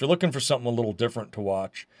flicks. If you're looking for something a little different to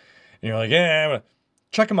watch, and you're like, yeah,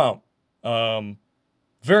 check them out.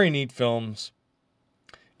 Very neat films.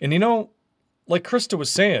 And like Krista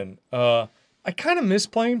was saying, I kind of miss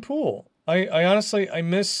playing pool. I honestly, I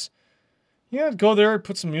miss, go there,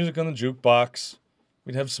 put some music on the jukebox.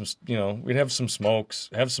 We'd have some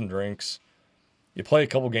smokes, have some drinks. You play a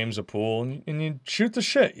couple games of pool and you shoot the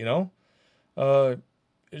shit, You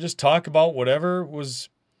just talk about whatever was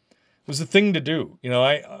the thing to do.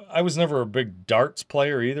 I was never a big darts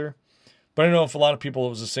player either, but I know if a lot of people, it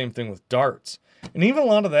was the same thing with darts. And even a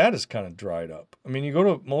lot of that is kind of dried up. I mean, you go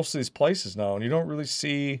to most of these places now and you don't really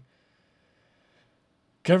see,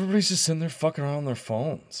 everybody's just sitting there fucking around on their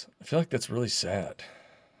phones. I feel like that's really sad.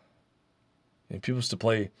 People used to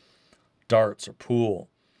play darts or pool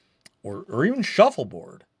or even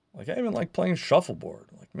shuffleboard. Like, I even like playing shuffleboard.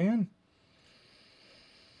 Like, man,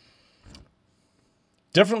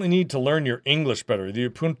 definitely need to learn your English better. Either you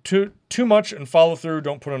put too much and follow through,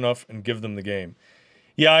 don't put enough and give them the game.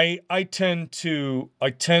 Yeah, I tend to,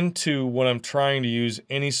 when I'm trying to use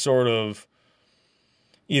any sort of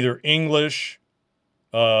either English,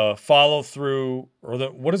 follow through, or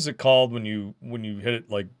what is it called when you hit it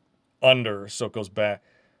like under so it goes back?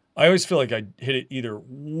 I always feel like I hit it either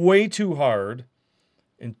way too hard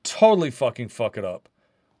and totally fucking fuck it up,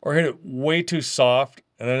 or hit it way too soft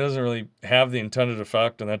and that doesn't really have the intended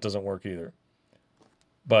effect, and that doesn't work either.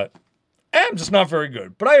 But I'm just not very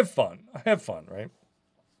good. But I have fun. Right?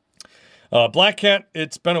 Black Cat,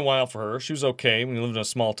 it's been a while for her. She was okay. When you lived in a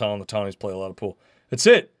small town, the townies play a lot of pool. That's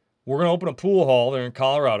it. We're going to open a pool hall there in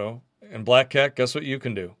Colorado. And Black Cat, guess what you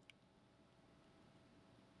can do?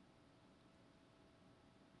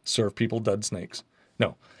 Serve people dead snakes.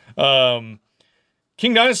 No.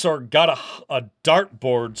 King Dinosaur got a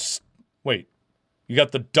dartboard. Wait, you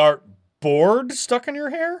got the dartboard stuck in your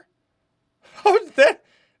hair? How is that?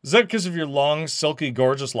 Is that because of your long, silky,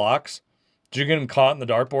 gorgeous locks? Did you get them caught in the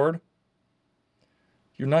dartboard?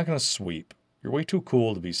 You're not going to sweep. You're way too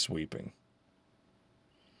cool to be sweeping.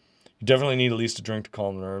 You definitely need at least a drink to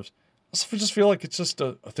calm the nerves. I just feel like it's just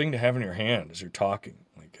a thing to have in your hand as you're talking.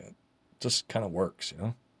 Like, it just kind of works, you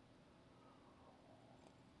know?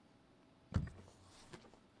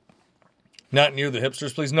 Not near the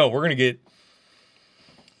hipsters, please. No, we're going to get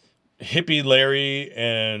Hippie Larry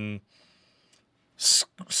and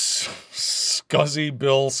Scuzzy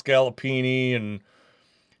Bill Scalapini and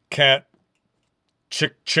Cat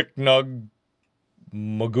Chick Nug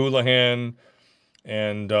Magulahan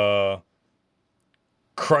and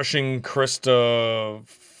Crushing Krista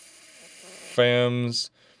Fams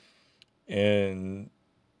and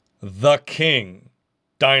The King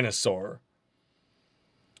Dinosaur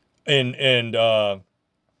and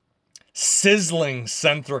Sizzling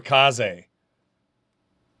Senthrakaze.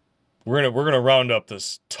 We're gonna round up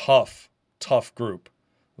this tough group.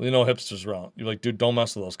 You know, hipsters around. You're like, dude, don't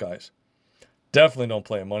mess with those guys. Definitely don't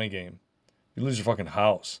play a money game. You lose your fucking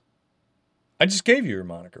house. I just gave you your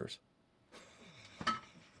monikers.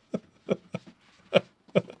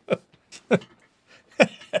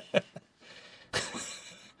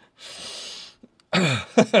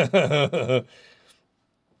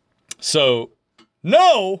 So,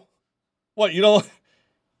 no. What, you don't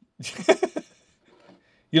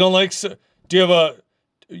you don't like, do you have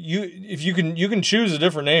if you can choose a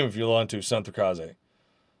different name if you want to, Senthrakaze.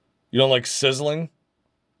 You don't like sizzling?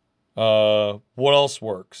 What else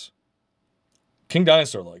works? King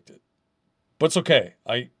Dinosaur liked it. But it's okay.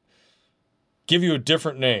 I give you a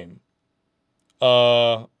different name.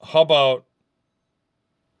 How about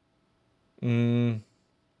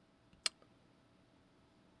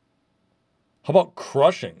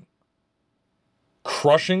Crushing?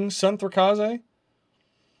 Crushing Senthrakaze?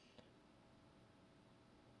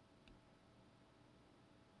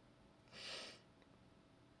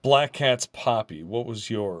 Black Cat's Poppy. What was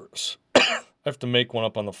yours? I have to make one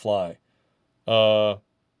up on the fly. I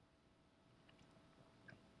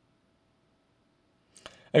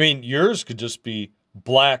mean, yours could just be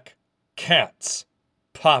Black Cat's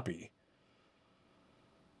Poppy.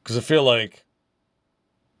 Because I feel like,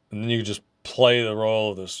 and then you could just play the role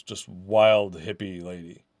of this just wild hippie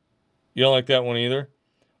lady. You don't like that one either?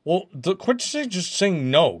 Well, quit just saying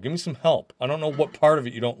no. Give me some help. I don't know what part of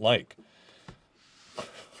it you don't like.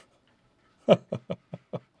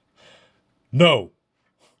 No.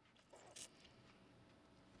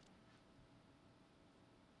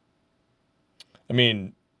 I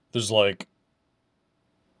mean, there's like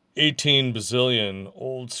 18 bazillion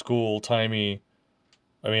old school timey.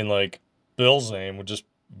 I mean, like, Bill's name would just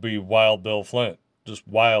be Wild Bill Flint. Just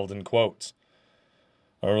wild in quotes.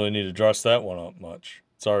 I don't really need to dress that one up much.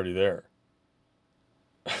 It's already there.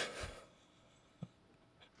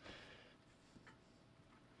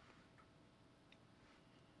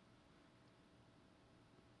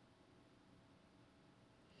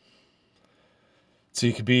 So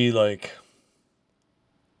you could be like,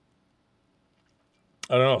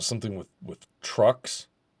 I don't know, something with trucks.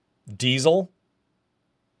 Diesel.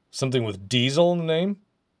 Something with diesel in the name.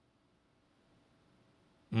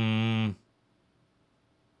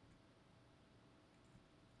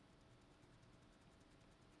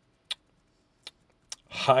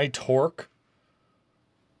 High torque.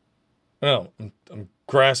 No, I'm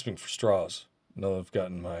grasping for straws. Now that I've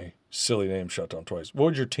gotten my silly name shut down twice. What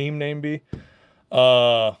would your team name be?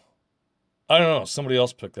 I don't know. Somebody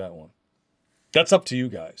else picked that one. That's up to you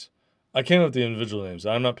guys. I came up with the individual names.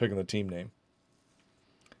 I'm not picking the team name.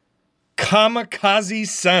 Kamikaze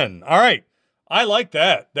Sen. All right. I like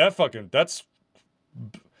that. That's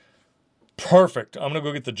perfect. I'm going to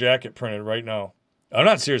go get the jacket printed right now. I'm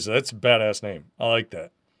not serious. That's a badass name. I like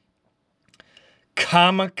that.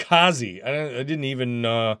 Kamikaze. I didn't even,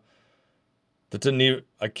 that didn't even,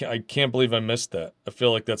 I can't believe I missed that. I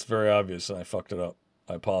feel like that's very obvious and I fucked it up.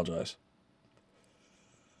 I apologize.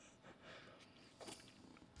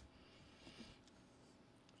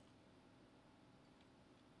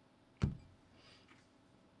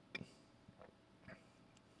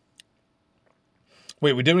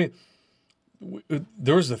 Wait,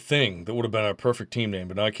 there was a thing that would have been our perfect team name,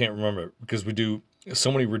 but now I can't remember it because we do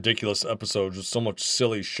so many ridiculous episodes with so much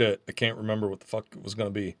silly shit. I can't remember what the fuck it was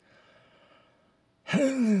going to be.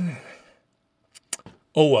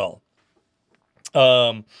 Oh,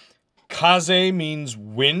 well. Kaze means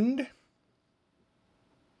wind.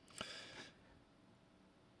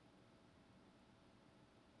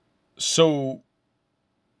 So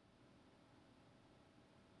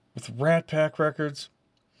with Rat Pack Records,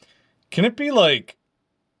 can it be like,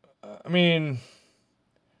 I mean,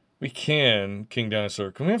 we can, King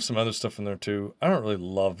Dinosaur. Can we have some other stuff in there too? I don't really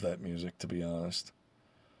love that music, to be honest.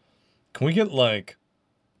 Can we get like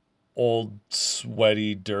old,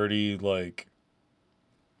 sweaty, dirty, like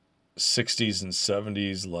 60s and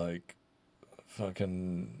 70s, like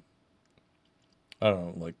fucking, I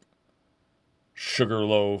don't know, like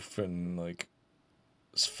Sugarloaf and like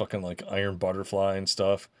it's fucking like Iron Butterfly and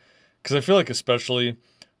stuff. Because I feel like, especially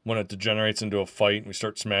when it degenerates into a fight and we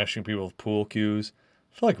start smashing people with pool cues,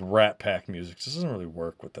 I feel like Rat Pack music just doesn't really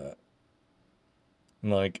work with that.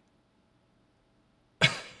 And like,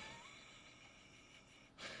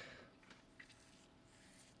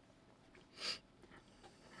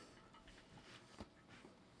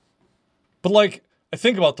 but like, I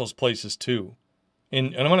think about those places too.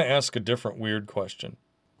 And I'm going to ask a different weird question.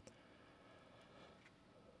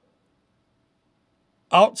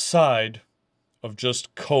 Outside of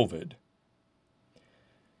just COVID,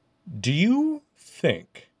 do you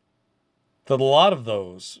think that a lot of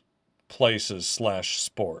those places /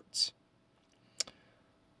 sports,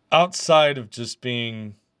 outside of just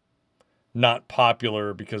being not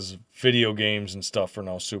popular because video games and stuff are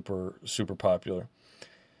now super, super popular,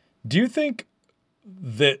 do you think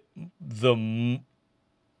that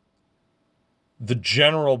the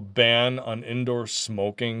general ban on indoor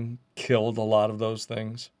smoking killed a lot of those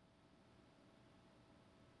things?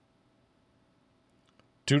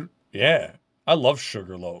 Dude, yeah. I love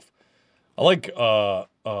Sugarloaf. I like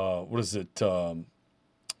what is it?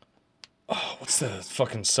 What's the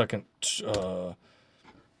fucking second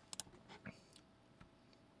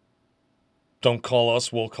Don't Call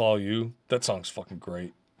Us, We'll Call You. That song's fucking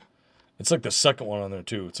great. It's like the second one on there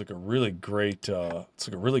too. It's like a really great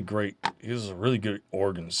he has a really good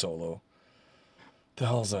organ solo. The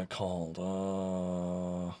hell is that called?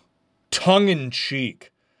 Tongue in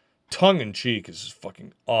Cheek. Tongue in Cheek is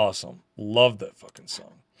fucking awesome. Love that fucking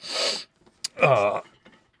song.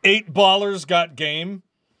 8 Ballers Got Game.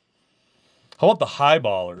 How about the High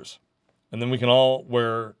Ballers? And then we can all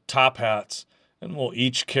wear top hats and we'll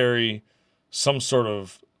each carry some sort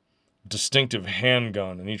of distinctive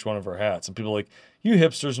handgun in each one of our hats. And people are like, you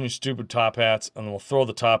hipsters and your stupid top hats. And then we'll throw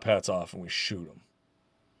the top hats off and we shoot them.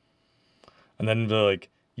 And then they're like,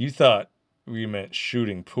 you thought we meant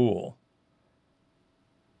shooting pool.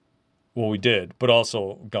 Well, we did, but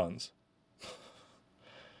also guns.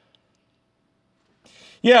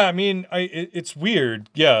 Yeah, I mean, it's weird.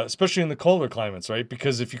 Yeah, especially in the colder climates, right?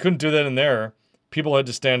 Because if you couldn't do that in there, people had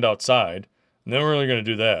to stand outside. And they weren't really going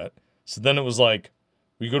to do that. So then it was like,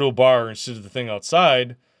 we go to a bar and sit at the thing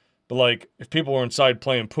outside. But like, if people were inside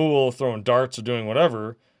playing pool, throwing darts or doing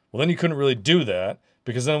whatever, well, then you couldn't really do that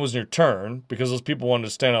because then it was your turn because those people wanted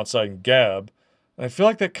to stand outside and gab. And I feel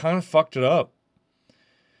like that kind of fucked it up.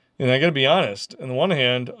 And I got to be honest, on the one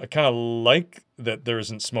hand, I kind of like that there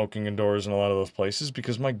isn't smoking indoors in a lot of those places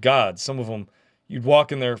because, my God, some of them, you'd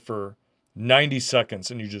walk in there for 90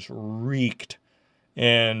 seconds and you just reeked.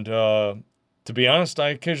 And to be honest, I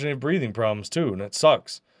occasionally have breathing problems too, and it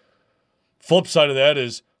sucks. Flip side of that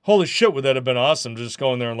is, holy shit, would that have been awesome to just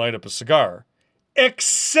go in there and light up a cigar.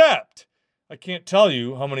 Except, I can't tell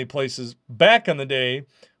you how many places back in the day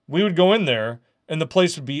we would go in there and the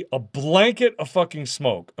place would be a blanket of fucking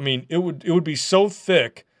smoke. I mean, it would be so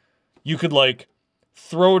thick, you could like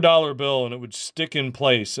throw a dollar bill and it would stick in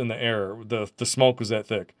place in the air. The smoke was that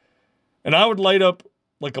thick. And I would light up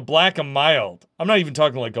like a Black and Mild. I'm not even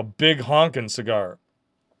talking like a big honking cigar.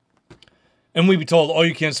 And we'd be told, oh,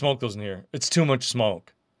 you can't smoke those in here. It's too much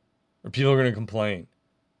smoke. Or people are going to complain.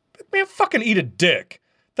 But man, fucking eat a dick.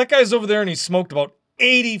 That guy's over there and he smoked about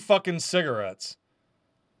 80 fucking cigarettes.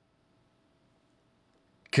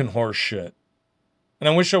 Can horse shit. And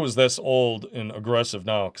I wish I was this old and aggressive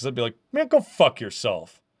now, because I'd be like, man, go fuck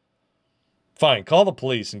yourself. Fine, call the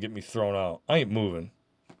police and get me thrown out. I ain't moving.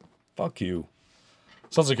 Fuck you.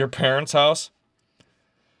 Sounds like your parents' house.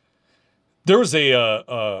 There was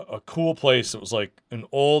a cool place that was like an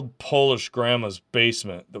old Polish grandma's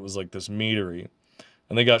basement that was like this meadery.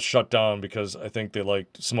 And they got shut down because I think they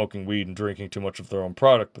liked smoking weed and drinking too much of their own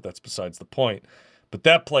product, but that's besides the point. But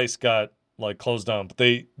that place got like closed down, but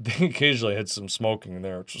they occasionally had some smoking in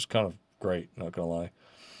there, which was kind of great, not gonna lie.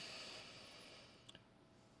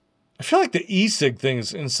 I feel like the e-cig thing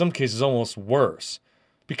is in some cases almost worse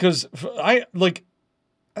because I think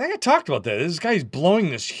I talked about that. This guy's blowing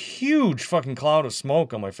this huge fucking cloud of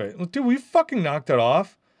smoke on my face. Like, dude, we fucking knocked it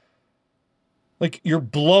off. Like, you're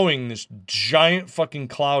blowing this giant fucking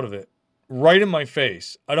cloud of it right in my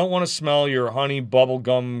face. I don't want to smell your honey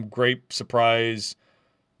bubblegum grape surprise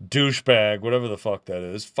douchebag, whatever the fuck that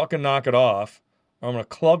is. Fucking knock it off, or I'm going to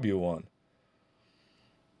club you one.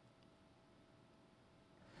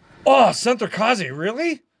 Oh, Centro Kazi,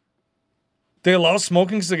 really? They allow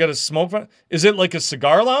smoking because they got a smoke vent? Is it like a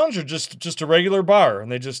cigar lounge or just a regular bar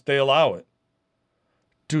and they allow it?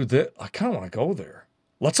 Dude, I kind of want to go there.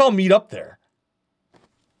 Let's all meet up there.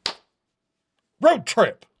 Road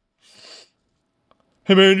trip.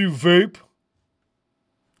 Hey man, you vape?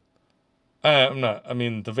 I'm not. I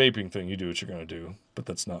mean, the vaping thing, you do what you're going to do, but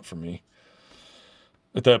that's not for me.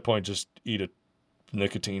 At that point, just eat a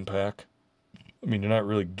nicotine pack. I mean, you're not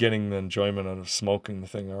really getting the enjoyment out of smoking the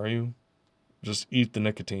thing, are you? Just eat the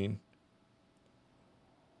nicotine.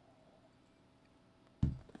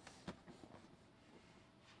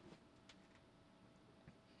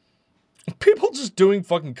 People just doing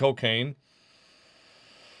fucking cocaine.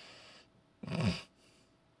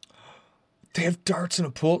 They have darts in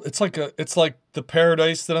a pool. It's like the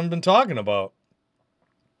paradise that I've been talking about.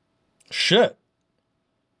 Shit.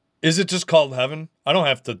 Is it just called heaven? I don't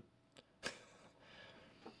have to.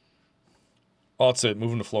 Oh, that's it.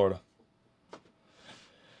 Moving to Florida.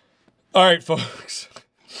 All right, folks.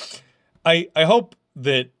 I hope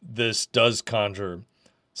that this does conjure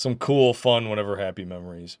some cool, fun, whatever happy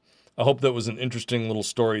memories. I hope that was an interesting little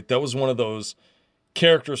story. That was one of those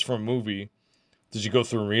characters from a movie that you go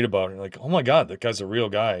through and read about and you're like, oh my God, that guy's a real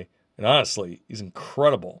guy. And honestly, he's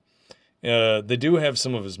incredible. They do have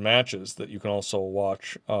some of his matches that you can also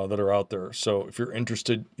watch that are out there. So if you're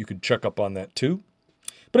interested, you could check up on that too.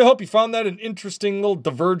 But I hope you found that an interesting little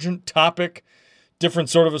divergent topic, different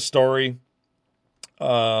sort of a story.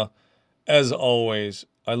 As always,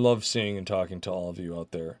 I love seeing and talking to all of you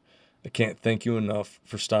out there. I can't thank you enough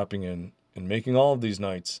for stopping in and making all of these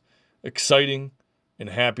nights exciting and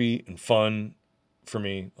happy and fun for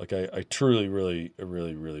me. Like I truly,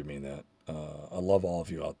 really mean that. I love all of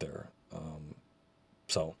you out there.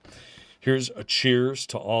 So here's a cheers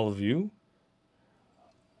to all of you.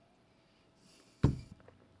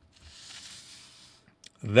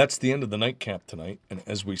 That's the end of the Nightcap tonight. And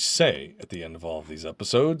as we say at the end of all of these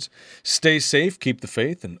episodes, stay safe, keep the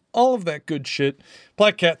faith, and all of that good shit.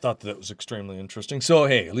 Black Cat thought that was extremely interesting. So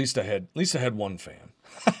hey, at least I had one fan.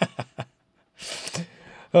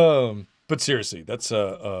 But seriously, that's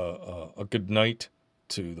a good night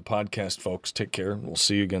to the podcast folks. Take care. We'll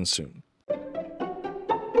see you again soon.